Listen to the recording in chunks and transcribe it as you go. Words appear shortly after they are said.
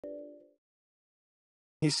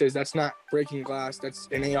He says, that's not breaking glass, that's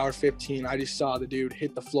an AR-15. I just saw the dude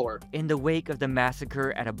hit the floor. In the wake of the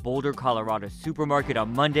massacre at a Boulder, Colorado supermarket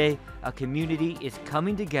on Monday, a community is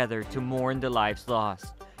coming together to mourn the lives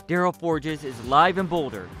lost. Daryl Forges is live in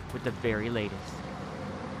Boulder with the very latest.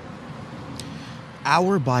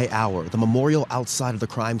 Hour by hour, the memorial outside of the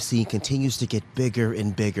crime scene continues to get bigger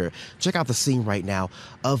and bigger. Check out the scene right now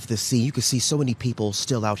of the scene. You can see so many people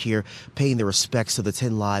still out here paying their respects to the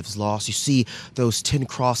 10 lives lost. You see those 10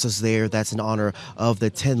 crosses there. That's in honor of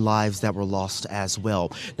the 10 lives that were lost as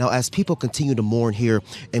well. Now, as people continue to mourn here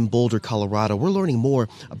in Boulder, Colorado, we're learning more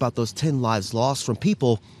about those 10 lives lost from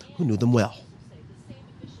people who knew them well.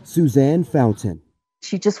 Suzanne Fountain.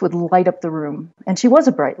 She just would light up the room, and she was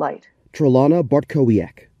a bright light. Trelana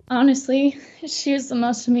Bartkowiak. Honestly, she was the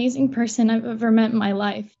most amazing person I've ever met in my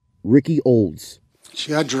life. Ricky Olds.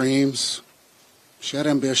 She had dreams. She had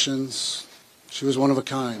ambitions. She was one of a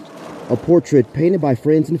kind. A portrait painted by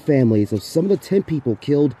friends and families of some of the 10 people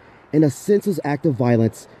killed in a senseless act of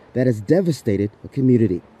violence that has devastated a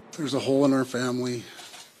community. There's a hole in our family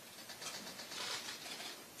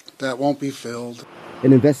that won't be filled.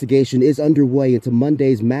 An investigation is underway into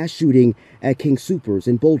Monday's mass shooting at King Soopers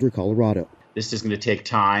in Boulder, Colorado. This is going to take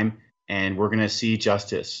time, and we're going to see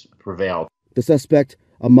justice prevail. The suspect,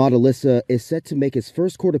 Ahmad Alissa, is set to make his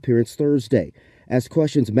first court appearance Thursday as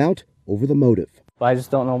questions mount over the motive. I just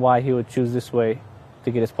don't know why he would choose this way to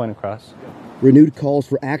get his point across. Renewed calls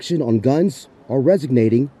for action on guns are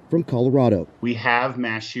resonating from Colorado. We have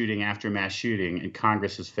mass shooting after mass shooting, and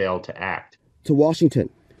Congress has failed to act. To Washington,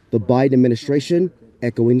 the Biden administration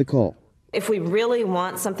echoing the call. If we really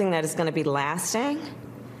want something that is going to be lasting,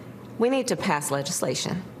 we need to pass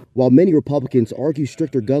legislation. While many Republicans argue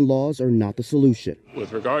stricter gun laws are not the solution.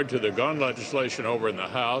 With regard to the gun legislation over in the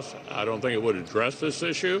House, I don't think it would address this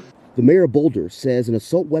issue. The mayor of Boulder says an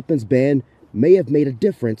assault weapons ban may have made a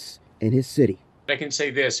difference in his city. I can say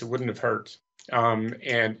this, it wouldn't have hurt,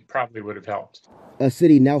 and probably would have helped. A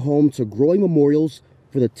city now home to growing memorials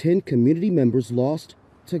for the 10 community members lost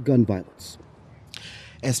to gun violence.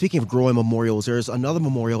 And speaking of growing memorials, there's another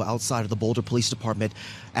memorial outside of the Boulder Police Department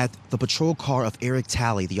at the patrol car of Eric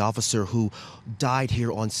Talley, the officer who died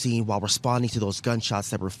here on scene while responding to those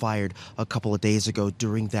gunshots that were fired a couple of days ago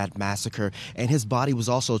during that massacre. And his body was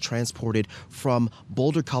also transported from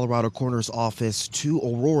Boulder, Colorado coroner's office to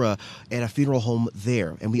Aurora at a funeral home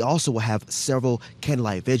there. And we also will have several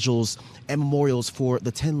candlelight vigils and memorials for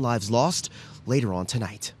the 10 lives lost later on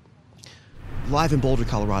tonight. Live in Boulder,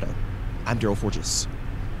 Colorado, I'm Daryl Forges.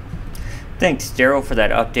 Thanks, Daryl, for that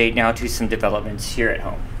update. Now to some developments here at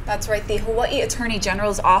home. That's right. The Hawaii Attorney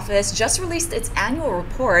General's office just released its annual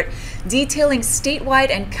report detailing statewide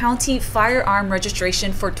and county firearm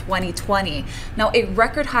registration for 2020. Now, a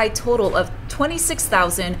record high total of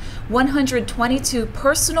 26,122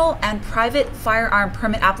 personal and private firearm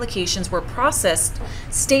permit applications were processed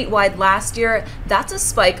statewide last year. That's a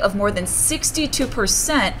spike of more than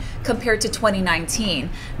 62% compared to 2019.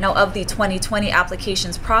 Now, of the 2020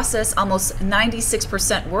 applications processed, almost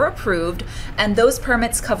 96% were approved, and those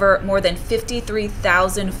permits cover more than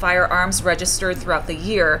 53,000 firearms registered throughout the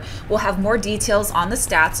year. We'll have more details on the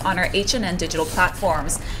stats on our HNN digital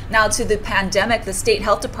platforms. Now, to the pandemic, the state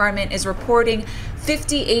health department is reporting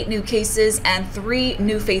 58 new cases and 3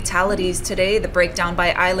 new fatalities today. The breakdown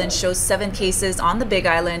by island shows 7 cases on the Big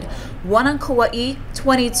Island, 1 on Kauai,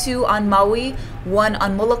 22 on Maui, 1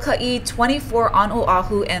 on Molokai, 24 on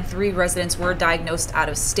Oahu, and 3 residents were diagnosed out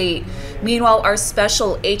of state. Meanwhile, our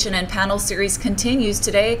special HNN panel series continues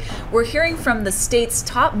today. We're hearing from the state's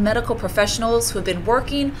top medical professionals who have been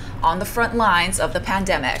working on the front lines of the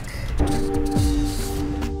pandemic.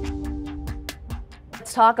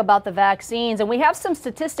 Talk about the vaccines, and we have some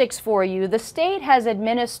statistics for you. The state has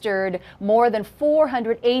administered more than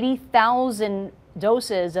 480,000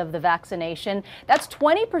 doses of the vaccination. That's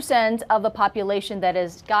 20% of the population that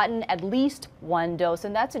has gotten at least 1 dose,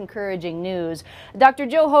 and that's encouraging news. Dr.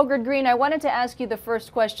 Joe Hoggard-Green, I wanted to ask you the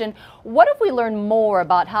first question. What have we learned more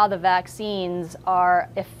about how the vaccines are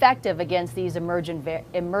effective against these emerging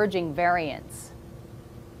variants?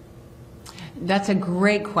 That's a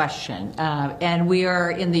great question, and we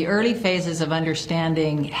are in the early phases of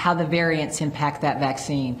understanding how the variants impact that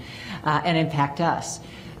vaccine and impact us.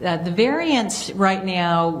 The variants right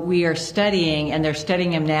now we are studying, and they're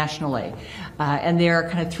studying them nationally, and there are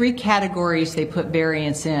kind of 3 categories they put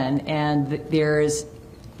variants in, and there's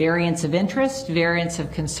variants of interest, variants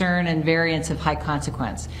of concern, and variants of high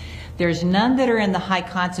consequence. There's none that are in the high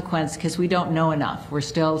consequence because we don't know enough. We're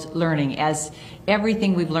still learning, as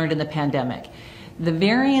everything we've learned in the pandemic. The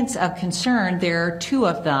variants of concern, there are 2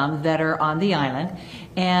 of them that are on the island,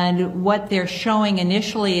 And what they're showing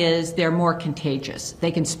initially is they're more contagious.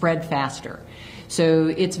 They can spread faster. So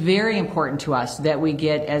it's very important to us that we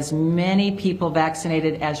get as many people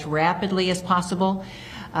vaccinated as rapidly as possible,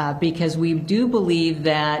 because we do believe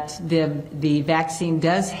that the vaccine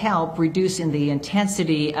does help reducing the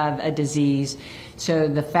intensity of a disease. So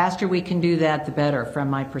the faster we can do that, the better from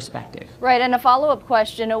my perspective. Right, and a follow-up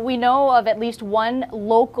question. We know of at least one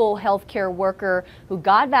local healthcare worker who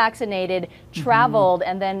got vaccinated, traveled,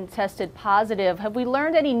 and then tested positive. Have we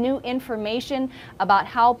learned any new information about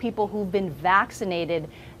how people who've been vaccinated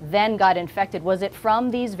then got infected? Was it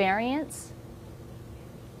from these variants?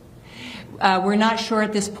 We're not sure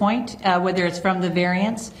at this point whether it's from the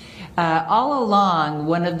variants. All along,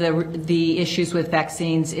 one of the issues with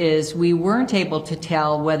vaccines is we weren't able to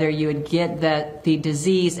tell whether you would get the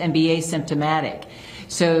disease and be asymptomatic.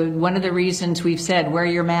 So one of the reasons we've said wear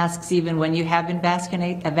your masks even when you have been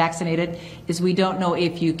vaccinated is we don't know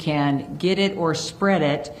if you can get it or spread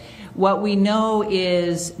it. What we know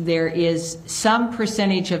is there is some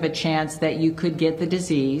percentage of a chance that you could get the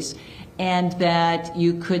disease and that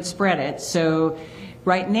you could spread it. So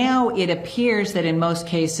right now, it appears that in most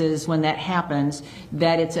cases when that happens,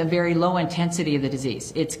 that it's a very low intensity of the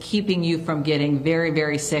disease. It's keeping you from getting very,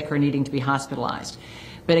 very sick or needing to be hospitalized.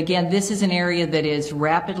 But again, this is an area that is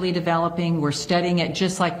rapidly developing. We're studying it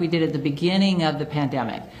just like we did at the beginning of the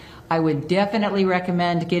pandemic. I would definitely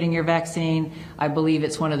recommend getting your vaccine. I believe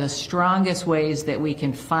it's one of the strongest ways that we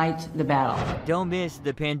can fight the battle. Don't miss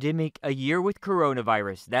The Pandemic, A Year with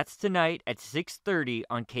Coronavirus. That's tonight at 6:30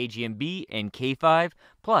 on KGMB and K5,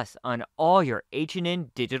 plus on all your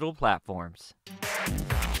H&N digital platforms.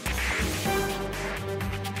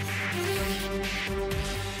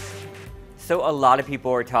 So a lot of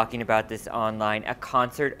people are talking about this online. A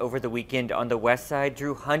concert over the weekend on the west side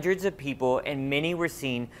drew hundreds of people, and many were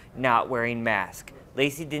seen not wearing masks.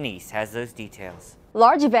 Lacey Denise has those details.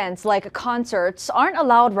 Large events like concerts aren't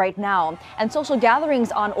allowed right now, and social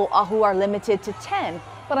gatherings on Oahu are limited to 10.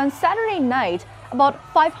 But on Saturday night, about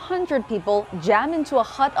 500 people jammed into a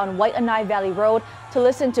hut on Waianae Valley Road to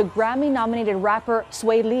listen to Grammy-nominated rapper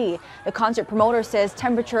Sway Lee. The concert promoter says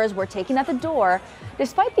temperatures were taken at the door.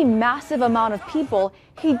 Despite the massive amount of people,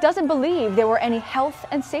 he doesn't believe there were any health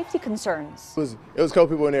and safety concerns. It was a couple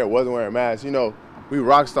people in there wasn't wearing masks. You know, we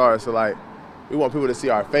rock stars, so like, we want people to see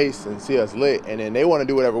our face and see us lit, and then they want to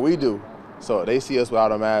do whatever we do. So they see us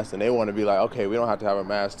without a mask, and they want to be like, okay, we don't have to have a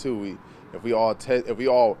mask too. If we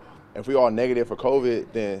all negative for COVID,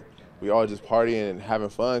 then we all just partying and having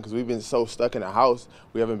fun, because we've been so stuck in the house,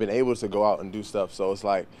 we haven't been able to go out and do stuff. So it's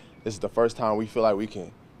like, this is the first time we feel like we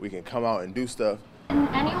can come out and do stuff.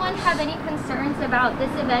 Anyone have any concerns about this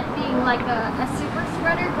event being like a super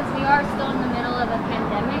spreader, because we are still in the middle of a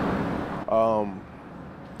pandemic?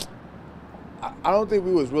 I don't think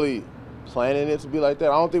we was really planning it to be like that.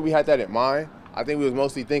 I don't think we had that in mind. I think we was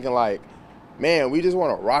mostly thinking like, man, we just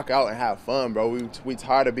want to rock out and have fun, bro. We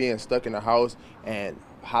tired of being stuck in the house and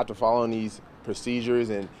have to follow these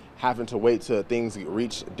procedures and having to wait till things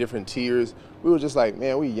reach different tiers. We were just like,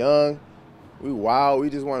 man, we young, we wild,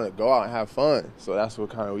 we just want to go out and have fun. So that's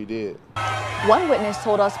what kind of we did. One witness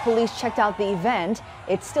told us police checked out the event.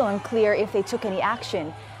 It's still unclear if they took any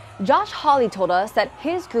action. Josh Hawley told us that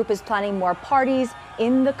his group is planning more parties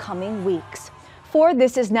in the coming weeks. For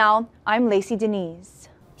This Is Now, I'm Lacey Denise.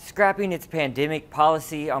 Scrapping its pandemic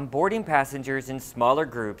policy on boarding passengers in smaller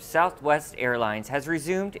groups, Southwest Airlines has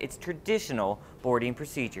resumed its traditional boarding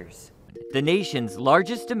procedures. The nation's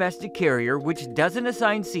largest domestic carrier, which doesn't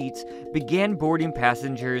assign seats, began boarding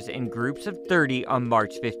passengers in groups of 30 on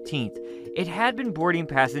March 15th. It had been boarding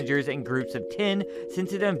passengers in groups of 10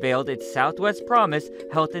 since it unveiled its Southwest Promise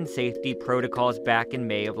health and safety protocols back in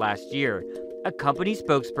May of last year. A company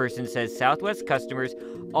spokesperson says Southwest customers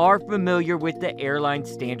are familiar with the airline's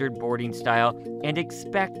standard boarding style and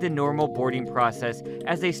expect the normal boarding process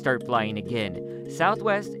as they start flying again.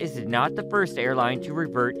 Southwest is not the first airline to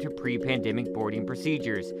revert to pre-pandemic boarding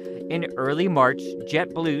procedures. In early March,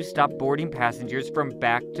 JetBlue stopped boarding passengers from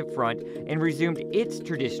back to front and resumed its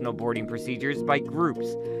traditional boarding procedures by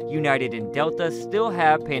groups. United and Delta still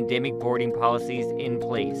have pandemic boarding policies in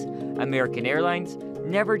place. American Airlines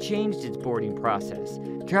never changed its boarding process.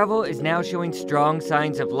 Travel is now showing strong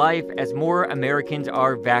signs of life as more Americans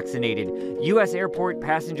are vaccinated. U.S. airport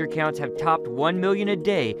passenger counts have topped 1 million a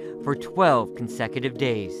day for 12 consecutive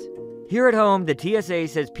days. Here at home, the TSA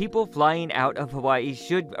says people flying out of Hawaii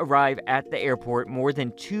should arrive at the airport more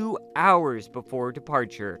than 2 hours before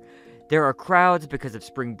departure. There are crowds because of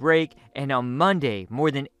spring break, and on Monday,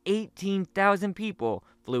 more than 18,000 people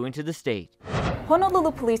flew into the state.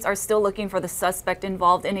 Honolulu police are still looking for the suspect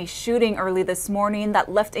involved in a shooting early this morning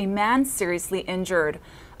that left a man seriously injured.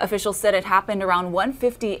 Officials said it happened around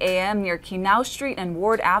 1:50 a.m. near Kinau Street and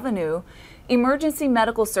Ward Avenue. Emergency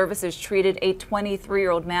medical services treated a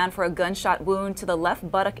 23-year-old man for a gunshot wound to the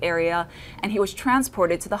left buttock area, and he was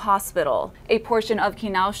transported to the hospital. A portion of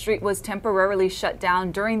Kinau Street was temporarily shut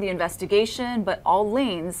down during the investigation, but all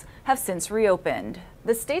lanes have since reopened.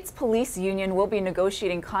 The state's police union will be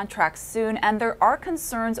negotiating contracts soon, and there are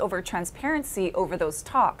concerns over transparency over those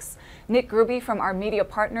talks. Nick Gruby from our media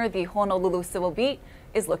partner, the Honolulu Civil Beat,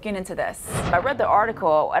 is looking into this. I read the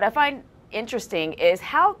article. What I find interesting is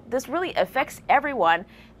how this really affects everyone,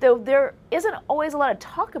 though there isn't always a lot of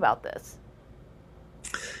talk about this.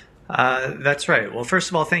 That's right. Well, first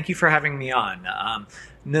of all, thank you for having me on.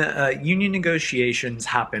 Union negotiations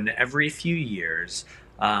happen every few years.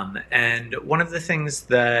 And one of the things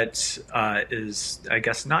that is, I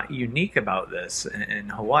guess, not unique about this in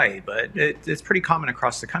Hawaii, but it's pretty common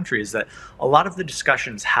across the country, is that a lot of the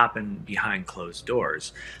discussions happen behind closed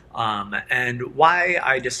doors. And why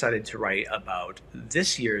I decided to write about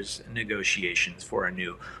this year's negotiations for a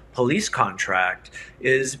new police contract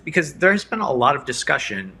is because there's been a lot of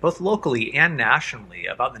discussion, both locally and nationally,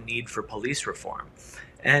 about the need for police reform.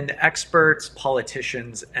 And experts,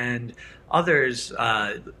 politicians, and others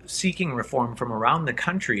seeking reform from around the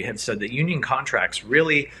country have said that union contracts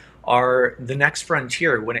really are the next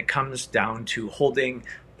frontier when it comes down to holding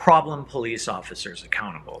problem police officers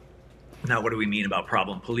accountable. Now, what do we mean about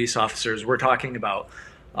problem police officers? We're talking about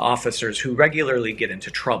officers who regularly get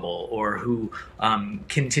into trouble or who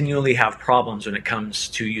continually have problems when it comes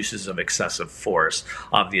to uses of excessive force.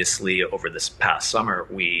 Obviously, over this past summer,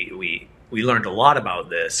 we learned a lot about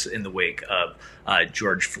this in the wake of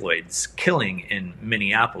George Floyd's killing in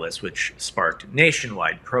Minneapolis, which sparked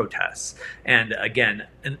nationwide protests. And again,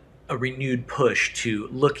 a renewed push to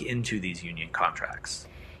look into these union contracts.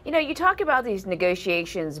 You know, you talk about these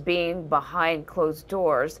negotiations being behind closed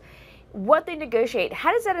doors. What they negotiate,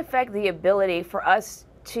 how does that affect the ability for us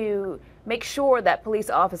to make sure that police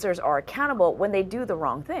officers are accountable when they do the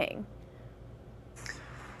wrong thing?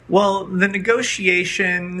 Well, the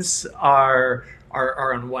negotiations are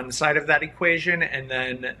on one side of that equation, and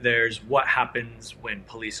then there's what happens when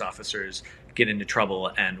police officers get into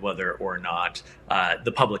trouble and whether or not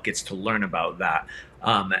the public gets to learn about that.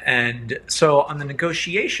 And so on the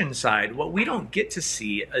negotiation side, what we don't get to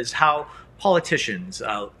see is how politicians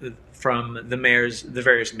from the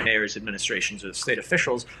various mayors, administrations, or state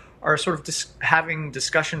officials are sort of having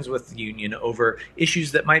discussions with the union over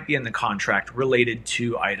issues that might be in the contract related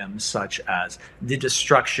to items such as the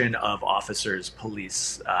destruction of officers'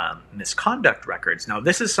 police misconduct records. Now,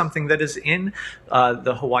 this is something that is in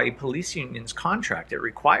the Hawaii Police Union's contract. It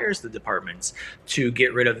requires the departments to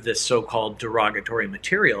get rid of this so-called derogatory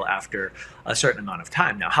material after a certain amount of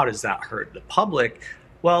time. Now, how does that hurt the public?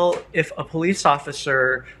 Well, if a police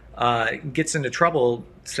officer gets into trouble,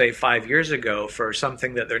 say 5 years ago, for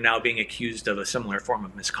something that they're now being accused of a similar form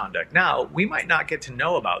of misconduct now, we might not get to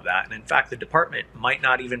know about that. And in fact, the department might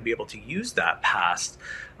not even be able to use that past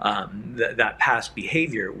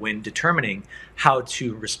behavior when determining how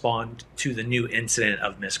to respond to the new incident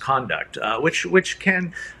of misconduct, which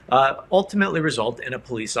can ultimately result in a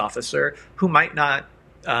police officer who might not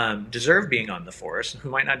deserve being on the force, who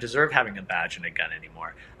might not deserve having a badge and a gun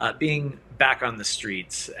anymore, being back on the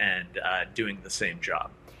streets and doing the same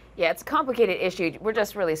job. Yeah, it's a complicated issue. We're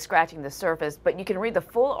just really scratching the surface, but you can read the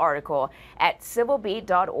full article at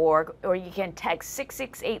civilbeat.org, or you can text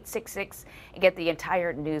 66866 and get the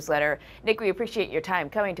entire newsletter. Nick, we appreciate your time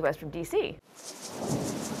coming to us from D.C.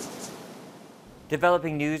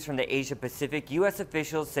 Developing news from the Asia Pacific, U.S.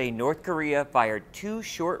 officials say North Korea fired 2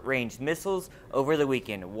 short-range missiles over the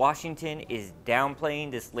weekend. Washington is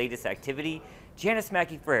downplaying this latest activity. Janice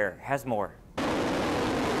Mackey-Frere has more.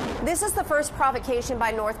 This is the first provocation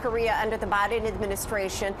by North Korea under the Biden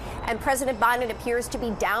administration, and President Biden appears to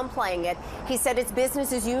be downplaying it. He said it's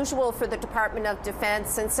business as usual for the Department of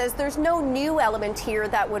Defense and says there's no new element here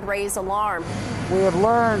that would raise alarm. We have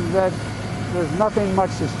learned that there's nothing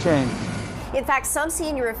much has changed. In fact, some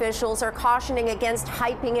senior officials are cautioning against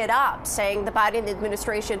hyping it up, saying the Biden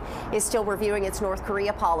administration is still reviewing its North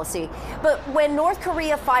Korea policy. But when North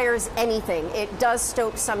Korea fires anything, it does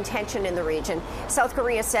stoke some tension in the region. South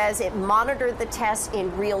Korea says it monitored the tests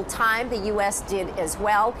in real time. The U.S. did as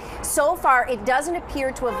well. So far, it doesn't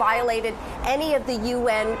appear to have violated any of the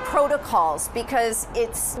UN protocols because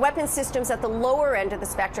it's weapon systems at the lower end of the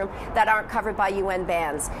spectrum that aren't covered by UN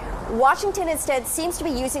bans. Washington instead seems to be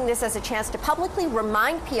using this as a chance to publicly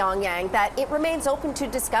remind Pyongyang that it remains open to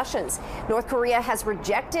discussions. North Korea has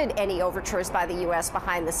rejected any overtures by the U.S.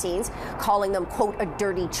 behind the scenes, calling them, quote, a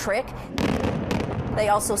dirty trick. They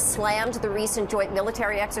also slammed the recent joint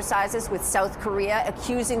military exercises with South Korea,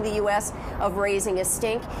 accusing the U.S. of raising a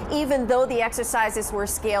stink, even though the exercises were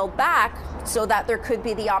scaled back so that there could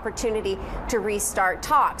be the opportunity to restart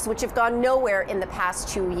talks, which have gone nowhere in the past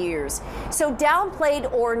 2 years. So downplayed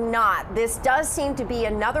or not, this does seem to be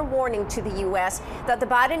another warning to the U.S. that the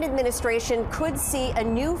Biden administration could see a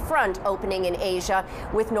new front opening in Asia,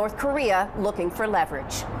 with North Korea looking for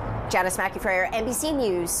leverage. Janice Mackey-Freyer, NBC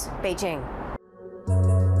News, Beijing.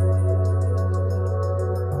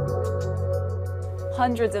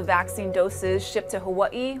 Hundreds of vaccine doses shipped to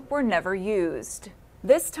Hawaii were never used.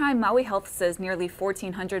 This time, Maui Health says nearly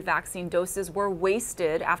 1,400 vaccine doses were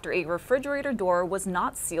wasted after a refrigerator door was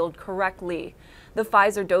not sealed correctly. The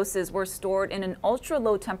Pfizer doses were stored in an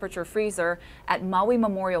ultra-low temperature freezer at Maui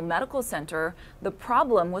Memorial Medical Center. The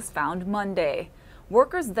problem was found Monday.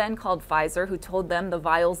 Workers then called Pfizer, who told them the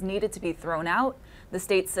vials needed to be thrown out. The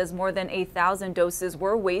state says more than 1,000 doses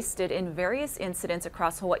were wasted in various incidents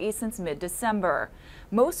across Hawaii since mid-December.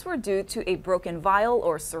 Most were due to a broken vial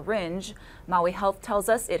or syringe. Maui Health tells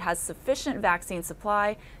us it has sufficient vaccine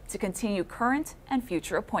supply to continue current and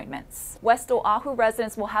future appointments. West Oahu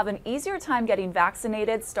residents will have an easier time getting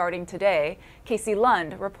vaccinated starting today. Casey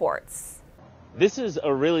Lund reports. This is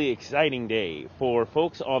a really exciting day for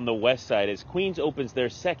folks on the west side as Queens opens their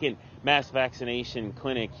second mass vaccination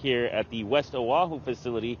clinic here at the West Oahu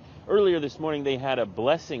facility. Earlier this morning, they had a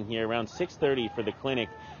blessing here around 6:30 for the clinic.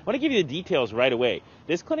 I want to give you the details right away.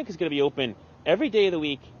 This clinic is going to be open every day of the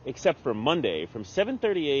week except for Monday from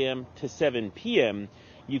 7:30 a.m. to 7 p.m.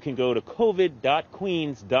 You can go to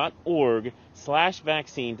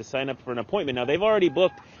covid.queens.org/vaccine to sign up for an appointment. Now, they've already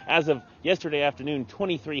booked, as of yesterday afternoon,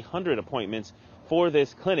 2,300 appointments for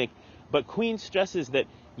this clinic. But Queens stresses that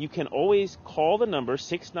you can always call the number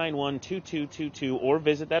 691-2222 or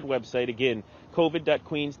visit that website again,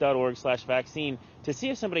 covid.queens.org/vaccine, to see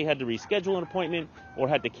if somebody had to reschedule an appointment or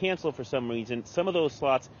had to cancel for some reason. Some of those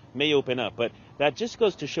slots may open up, but that just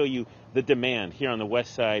goes to show you the demand here on the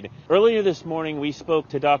west side. Earlier this morning, we spoke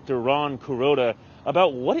to Dr. Ron Kuroda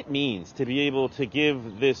about what it means to be able to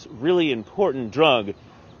give this really important drug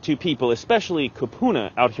to people, especially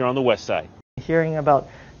kupuna out here on the west side. Hearing about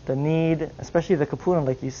the need, especially the kupuna,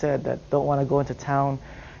 like you said, that don't want to go into town,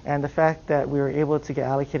 and the fact that we were able to get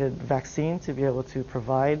allocated vaccine to be able to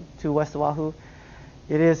provide to West Oahu,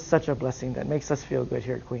 it is such a blessing that makes us feel good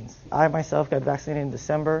here at Queens. I myself got vaccinated in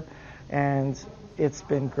December, and it's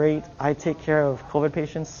been great. I take care of COVID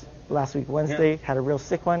patients. Last week, Wednesday, had a real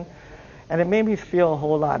sick one, and it made me feel a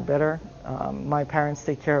whole lot better. My parents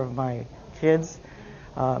take care of my kids,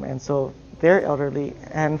 and so they're elderly,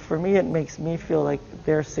 and for me, it makes me feel like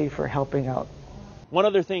they're safer helping out. One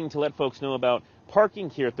other thing to let folks know about, parking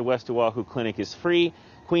here at the West Oahu Clinic is free.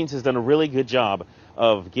 Queens has done a really good job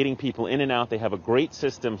of getting people in and out. They have a great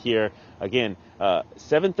system here. Again,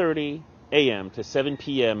 7:30 a.m. to 7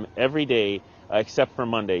 p.m. every day, except for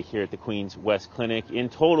Monday here at the Queens West Clinic. In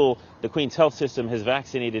total, the Queens Health System has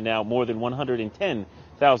vaccinated now more than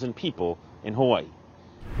 110,000 people in Hawaii.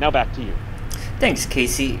 Now back to you. Thanks,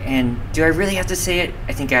 Casey. And do I really have to say it?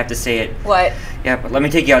 I think I have to say it. What? Yeah, but let me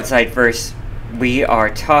take you outside first. We are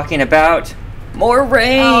talking about more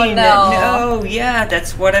rain. Oh, no. No, yeah,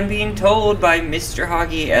 that's what I'm being told by Mr.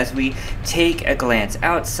 Hoggy as we take a glance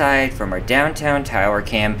outside from our downtown tower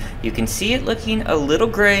cam. You can see it looking a little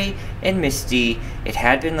gray and misty. It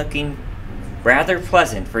had been looking rather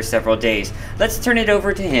pleasant for several days. Let's turn it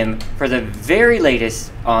over to him for the very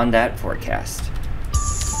latest on that forecast.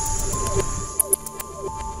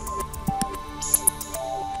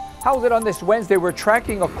 How's it on this Wednesday? We're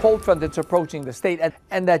tracking a cold front that's approaching the state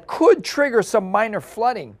and that could trigger some minor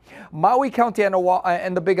flooding. Maui County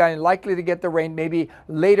and the Big Island likely to get the rain maybe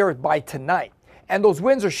later by tonight. And those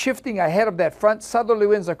winds are shifting ahead of that front, southerly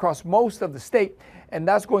winds across most of the state, and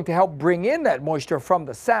that's going to help bring in that moisture from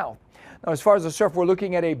the south. Now, as far as the surf, we're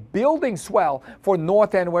looking at a building swell for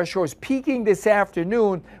north and west shores, peaking this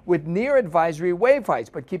afternoon with near advisory wave heights.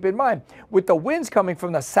 But keep in mind, with the winds coming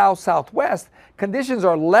from the south-southwest, conditions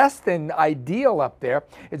are less than ideal up there.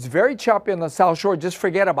 It's very choppy on the south shore. Just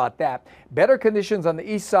forget about that. Better conditions on the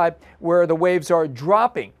east side where the waves are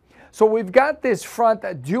dropping. So we've got this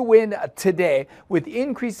front due in today with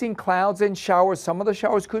increasing clouds and showers. Some of the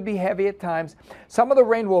showers could be heavy at times. Some of the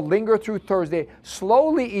rain will linger through Thursday,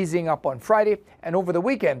 slowly easing up on Friday. And over the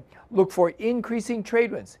weekend, look for increasing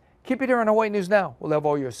trade winds. Keep it here on Hawaii News Now. We'll have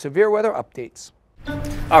all your severe weather updates.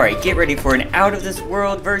 All right, get ready for an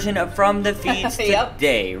out-of-this-world version of From the Feeds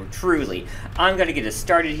today, truly. I'm going to get us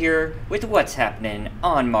started here with what's happening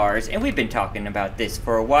on Mars, and we've been talking about this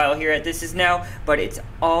for a while here at This Is Now, but it's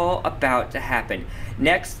all about to happen.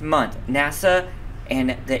 Next month, NASA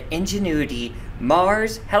and the Ingenuity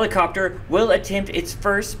Mars helicopter will attempt its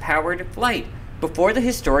first powered flight. Before the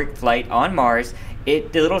historic flight on Mars, the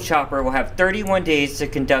little chopper will have 31 days to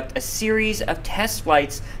conduct a series of test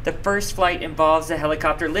flights. The first flight involves the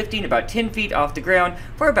helicopter lifting about 10 feet off the ground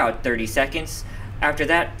for about 30 seconds. After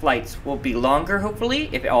that, flights will be longer, hopefully,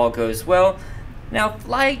 if all goes well. Now,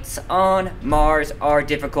 flights on Mars are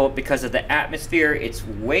difficult because of the atmosphere. It's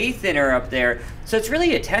way thinner up there, so it's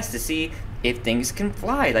really a test to see if things can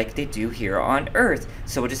fly like they do here on Earth.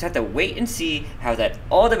 So we'll just have to wait and see how that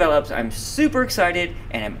all develops. I'm super excited,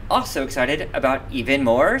 and I'm also excited about even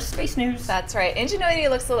more space news. That's right. Ingenuity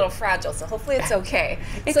looks a little fragile, so hopefully it's okay.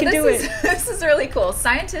 It can do it. This is really cool.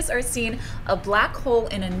 Scientists are seeing a black hole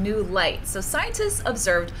in a new light. So scientists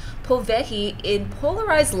observed Povehi in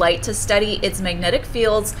polarized light to study its magnetic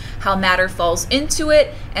fields, how matter falls into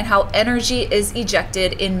it, and how energy is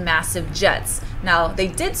ejected in massive jets. Now, they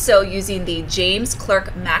did so using the James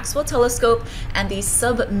Clerk Maxwell Telescope and the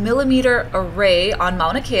sub-millimeter array on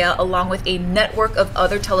Mauna Kea, along with a network of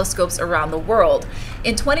other telescopes around the world.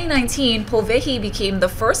 In 2019, Povehi became the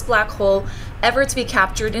first black hole ever to be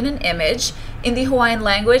captured in an image. In the Hawaiian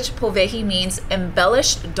language, Povehi means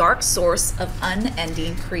embellished dark source of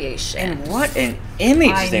unending creation. And what an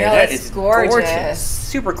image there. That is gorgeous.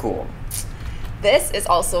 Super cool. This is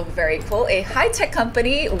also very cool. A high-tech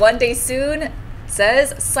company, one day soon,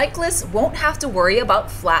 says cyclists won't have to worry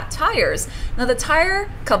about flat tires. Now, the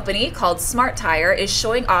tire company called Smart Tire is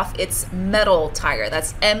showing off its metal tire.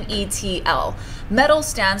 That's METL. Metal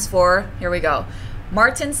stands for, here we go,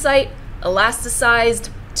 martensite, elasticized,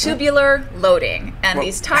 tubular loading. And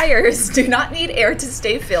these tires do not need air to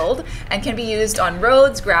stay filled and can be used on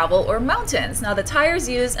roads, gravel, or mountains. Now, the tires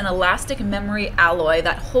use an elastic memory alloy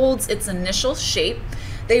that holds its initial shape.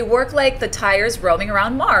 They work like the tires roaming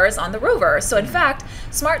around Mars on the rover. So in fact,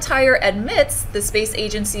 Smart Tire admits the space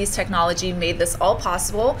agency's technology made this all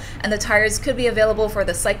possible, and the tires could be available for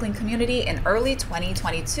the cycling community in early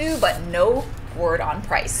 2022, but no word on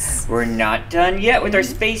price. We're not done yet with our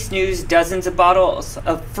space news. Dozens of bottles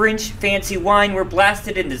of French fancy wine were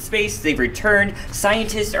blasted into space. They've returned.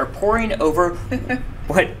 Scientists are poring over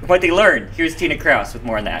what they learned. Here's Tina Kraus with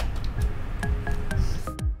more on that.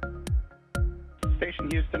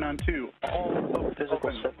 Station Houston on 2. All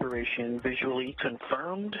physical separation visually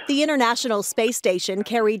confirmed. The International Space Station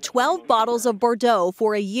carried 12 bottles of Bordeaux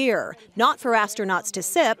for a year, not for astronauts to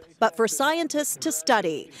sip, but for scientists to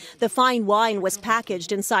study. The fine wine was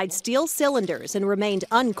packaged inside steel cylinders and remained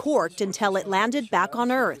uncorked until it landed back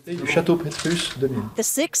on Earth. The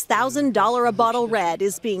 $6,000 a bottle red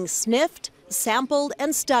is being sniffed, sampled,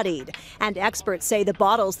 and studied. And experts say the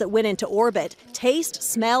bottles that went into orbit taste,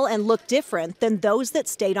 smell, and look different than those that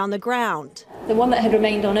stayed on the ground. The one that had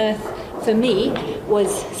remained on Earth, for me,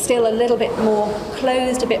 was still a little bit more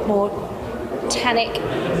closed, a bit more tannic,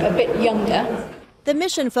 a bit younger. The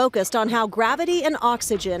mission focused on how gravity and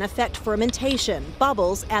oxygen affect fermentation,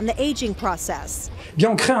 bubbles, and the aging process.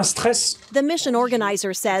 The mission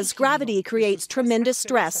organizer says gravity creates tremendous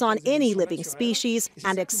stress on any living species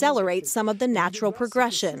and accelerates some of the natural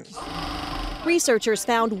progression. Researchers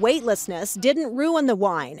found weightlessness didn't ruin the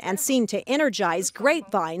wine and seemed to energize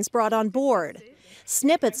grapevines brought on board.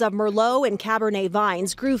 Snippets of Merlot and Cabernet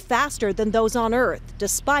vines grew faster than those on Earth,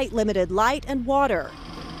 despite limited light and water.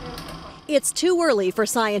 It's too early for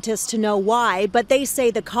scientists to know why, but they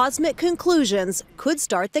say the cosmic conclusions could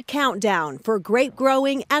start the countdown for grape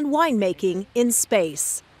growing and winemaking in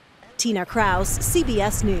space. Tina Kraus,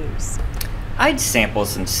 CBS News. I'd sample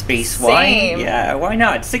some space wine. Yeah, why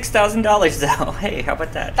not? $6,000 though. Hey, how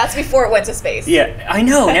about that? That's before it went to space. Yeah, I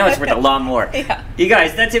know. Now it's worth a lot more. Yeah. You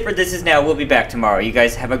guys, that's it for This Is Now. We'll be back tomorrow. You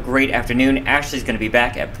guys have a great afternoon. Ashley's going to be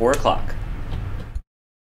back at 4 o'clock.